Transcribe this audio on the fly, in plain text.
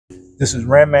This is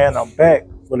Randman. I'm back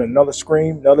with another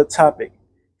scream, another topic.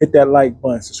 Hit that like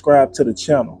button, subscribe to the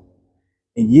channel.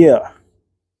 And yeah,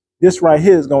 this right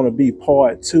here is going to be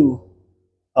part two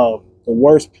of the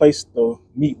worst place to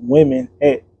meet women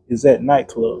at is at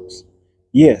nightclubs.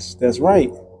 Yes, that's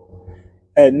right.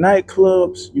 At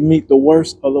nightclubs, you meet the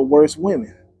worst of the worst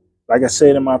women. Like I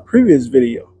said in my previous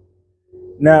video.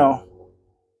 Now,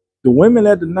 the women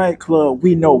at the nightclub,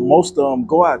 we know most of them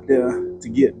go out there to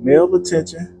get male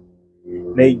attention.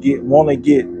 They want to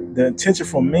get the attention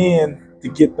from men to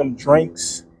get them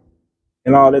drinks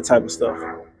and all that type of stuff.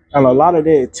 And a lot of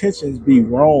their intentions be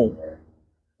wrong.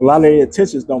 A lot of their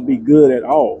intentions don't be good at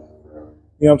all.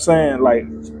 You know what I'm saying? Like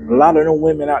a lot of them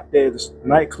women out there, the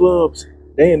nightclubs,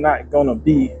 they're not gonna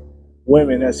be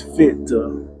women that's fit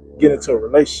to get into a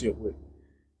relationship with.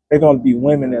 They're gonna be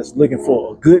women that's looking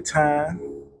for a good time,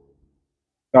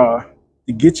 to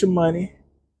get your money,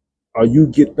 or you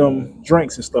get them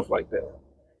drinks and stuff like that.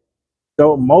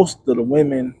 Though most of the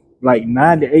women, like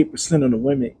 98% of the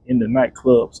women in the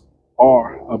nightclubs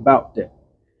are about that.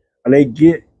 They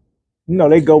get,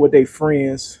 they go with their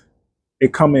friends, they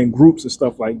come in groups and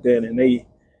stuff like that, and they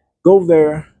go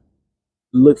there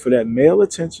to look for that male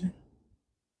attention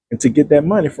and to get that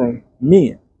money from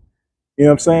men. You know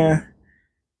what I'm saying?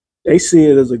 They see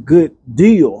it as a good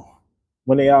deal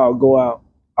when they all go out,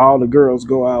 all the girls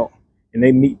go out and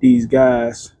they meet these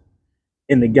guys,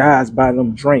 and the guys buy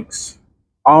them drinks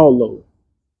all over,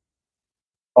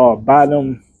 or buy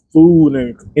them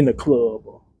food in the club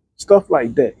or stuff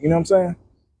like that. You know what I'm saying?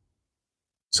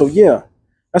 So yeah,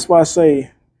 that's why I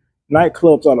say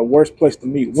nightclubs are the worst place to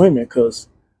meet women, because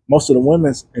most of the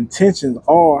women's intentions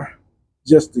are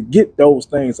just to get those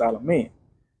things out of men.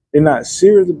 They're not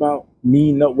serious about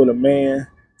meeting up with a man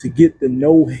to get to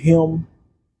know him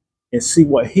and see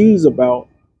what he's about,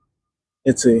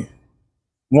 and to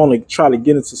want to try to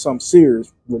get into something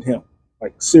serious with him,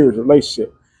 like serious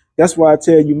relationship. That's why I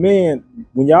tell you, man,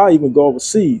 when y'all even go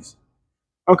overseas,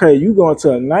 okay, you going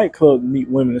to a nightclub to meet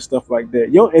women and stuff like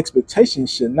that, your expectation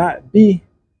should not be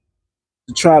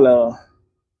to try to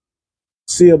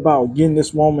see about getting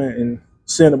this woman and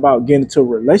seeing about getting into a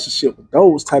relationship with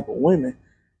those type of women,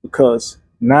 because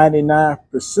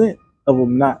 99% of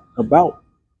them not about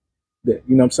that.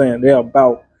 You know what I'm saying? They're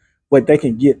about what they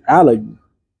can get out of you.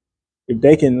 If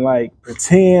they can like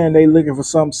pretend they looking for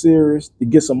something serious to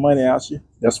get some money out you,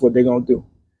 that's what they're gonna do.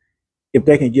 If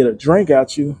they can get a drink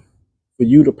out you for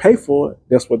you to pay for it,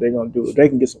 that's what they're gonna do. If they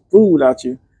can get some food out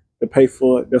you to pay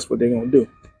for it, that's what they're gonna do.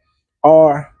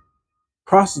 Or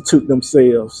prostitute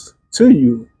themselves to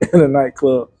you in a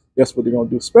nightclub, that's what they're gonna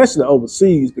do, especially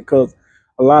overseas, because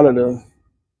a lot of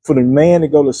for the man to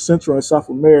go to Central and South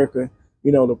America,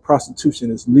 the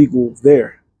prostitution is legal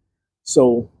there.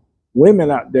 So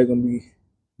women out there gonna be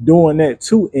doing that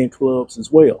too in clubs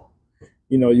as well.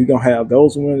 You're gonna have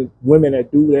those women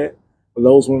that do that, or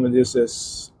those women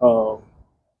just go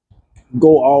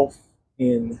off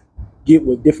and get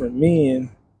with different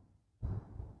men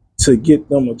to get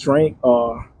them a drink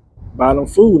or buy them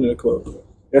food in the club.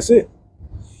 That's it.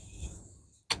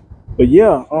 But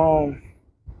yeah,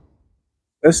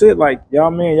 that's it. Like y'all,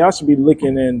 man, y'all should be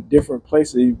looking in different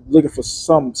places. You looking for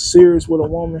something serious with a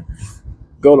woman,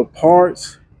 go to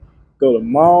parks, go to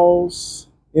malls,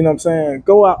 you know what I'm saying?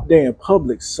 Go out there in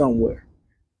public somewhere.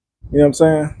 You know what I'm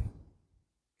saying?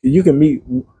 You can meet,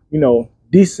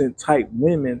 decent type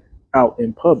women out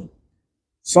in public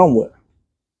somewhere.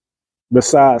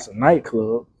 Besides a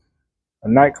nightclub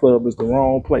is the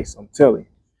wrong place, I'm telling you.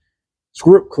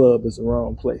 Script club is the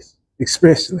wrong place,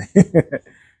 especially.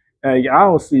 And I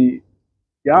don't see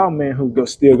y'all men who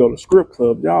still go to script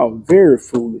club, y'all very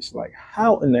foolish. Like,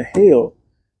 how in the hell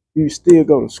you still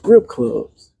go to script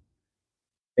clubs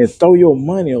and throw your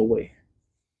money away?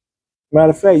 Matter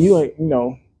of fact, you ain't,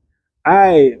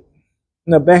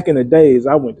 back in the days,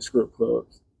 I went to script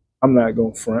clubs. I'm not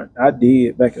going to front. I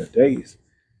did back in the days.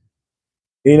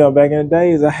 Back in the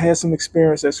days, I had some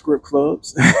experience at script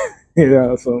clubs.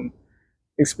 Some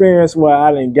experience where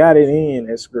I didn't got it in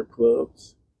at script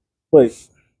clubs. But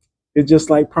it's just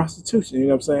like prostitution, you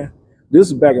know what I'm saying? This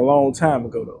is back a long time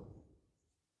ago, though.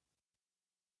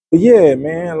 But yeah,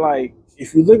 man, like,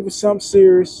 if you're looking for something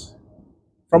serious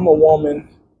from a woman,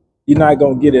 you're not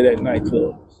going to get it at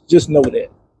nightclubs. Just know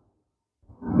that.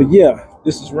 But yeah,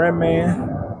 this is Ram Man.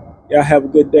 Y'all have a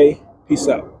good day. Peace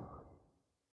out.